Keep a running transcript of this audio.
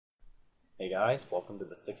Hey guys, welcome to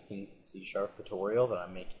the 16th C# tutorial that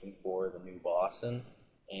I'm making for the new Boston.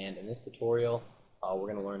 And in this tutorial,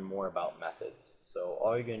 we're going to learn more about methods. So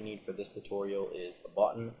all you're going to need for this tutorial is a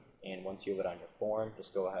button, and once you have it on your form,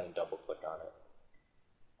 just go ahead and double click on it.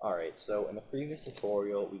 Alright, so in the previous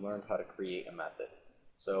tutorial, we learned how to create a method.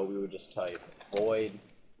 So we would just type void,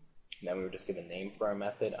 and then we would just give a name for our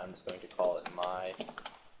method. I'm just going to call it my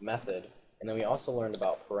method. And then we also learned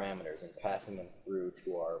about parameters and passing them through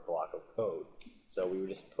to our block of code. So we would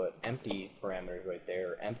just put empty parameters right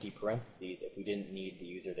there, or empty parentheses, if we didn't need the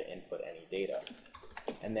user to input any data.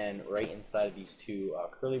 And then right inside of these two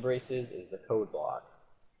curly braces is the code block.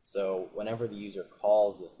 So whenever the user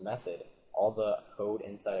calls this method, all the code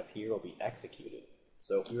inside of here will be executed.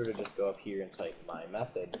 So if we were to just go up here and type my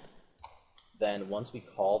method, then once we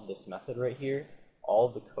called this method right here, all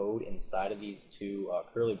of the code inside of these two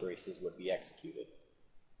curly braces would be executed.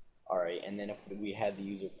 Alright, and then if we had the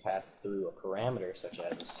user pass through a parameter such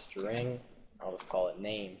as a string, I'll just call it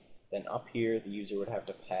name, then up here the user would have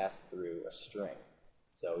to pass through a string.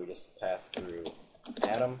 So we just pass through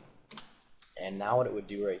Adam, and now what it would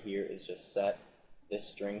do right here is just set this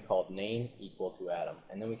string called name equal to Adam,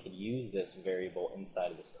 and then we could use this variable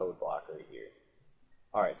inside of this code block right here.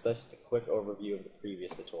 Alright, so that's just a quick overview of the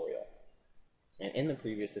previous tutorial. And in the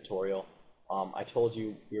previous tutorial, I told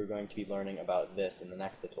you we were going to be learning about this in the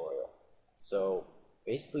next tutorial. So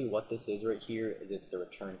basically what this is right here is it's the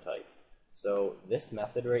return type. So this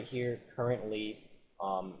method right here currently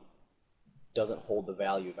doesn't hold the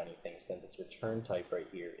value of anything, since its return type right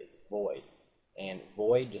here is void. And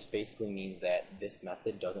void just basically means that this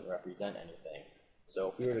method doesn't represent anything. So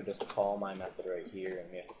if we were to just call my method right here, and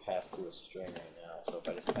we have to pass through a string right now, so if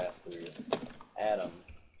I just pass through Adam,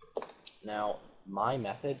 now my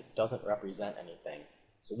method doesn't represent anything,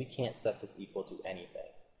 so we can't set this equal to anything.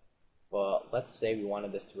 Well, let's say we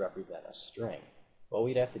wanted this to represent a string. What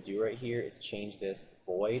we'd have to do right here is change this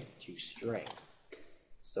void to string.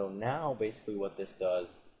 So now basically what this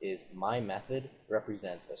does is my method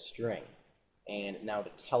represents a string, and now to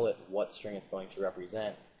tell it what string it's going to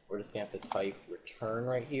represent, we're just going to have to type return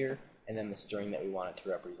right here and then the string that we want it to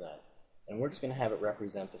represent. And we're just going to have it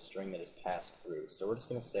represent the string that is passed through. So we're just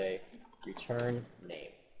going to say return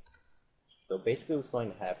name. So basically what's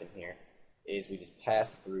going to happen here is we just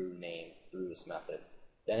pass through name through this method.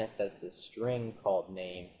 Then it sets this string called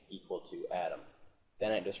name equal to Adam.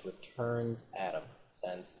 Then it just returns Adam,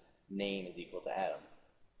 since name is equal to Adam.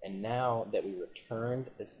 And now that we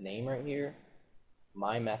returned this name right here,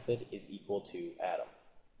 my method is equal to Adam.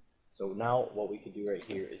 So now what we could do right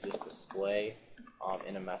here is just display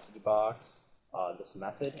in a message box this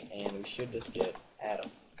method, and we should just get Adam.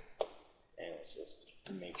 And let's just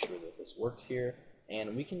make sure that this works here.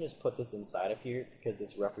 And we can just put this inside of here because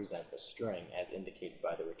this represents a string as indicated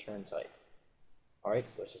by the return type. Alright,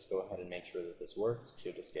 so let's just go ahead and make sure that this works. We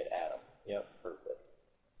should just get Adam. Yep, perfect.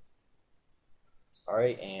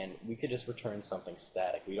 Alright, and we could just return something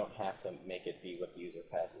static. We don't have to make it be what the user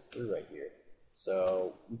passes through right here.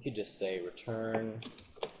 So we could just say return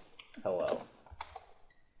hello.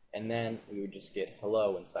 And then we would just get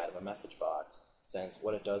hello inside of a message box, since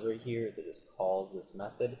what it does right here is it just calls this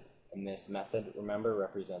method, and this method, remember,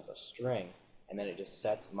 represents a string, and then it just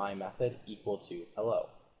sets my method equal to hello,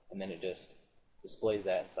 and then it just displays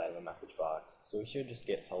that inside of a message box. So we should just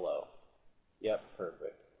get hello. Yep,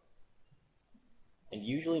 perfect. And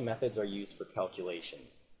usually methods are used for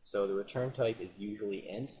calculations. So the return type is usually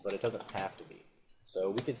int, but it doesn't have to be. So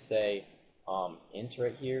we could say int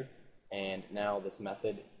right here, and now this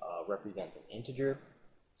method represents an integer.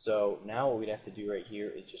 So now what we'd have to do right here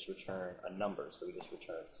is just return a number. So we just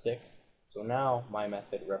return 6. So now my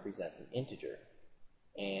method represents an integer.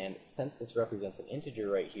 And since this represents an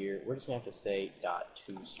integer right here, we're just going to have to say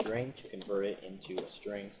 .toString to convert it into a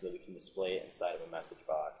string so that we can display it inside of a message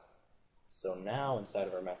box. So now inside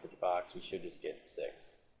of our message box we should just get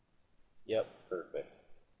 6. Yep, perfect.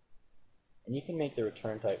 And you can make the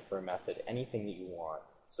return type for a method anything that you want.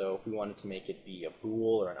 So if we wanted to make it be a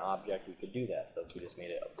bool or an object, we could do that. So if we just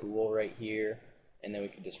made it a bool right here, and then we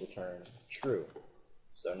could just return true.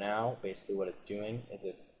 So now basically what it's doing is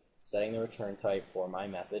it's setting the return type for my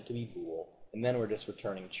method to be bool, and then we're just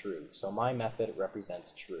returning true. So my method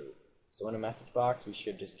represents true. So in a message box we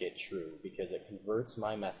should just get true, because it converts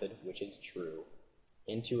my method, which is true,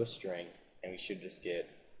 into a string, and we should just get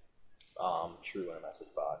true in a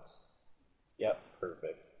message box. Yep,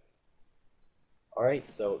 perfect. Alright,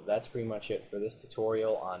 so that's pretty much it for this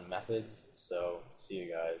tutorial on methods, so see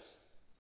you guys.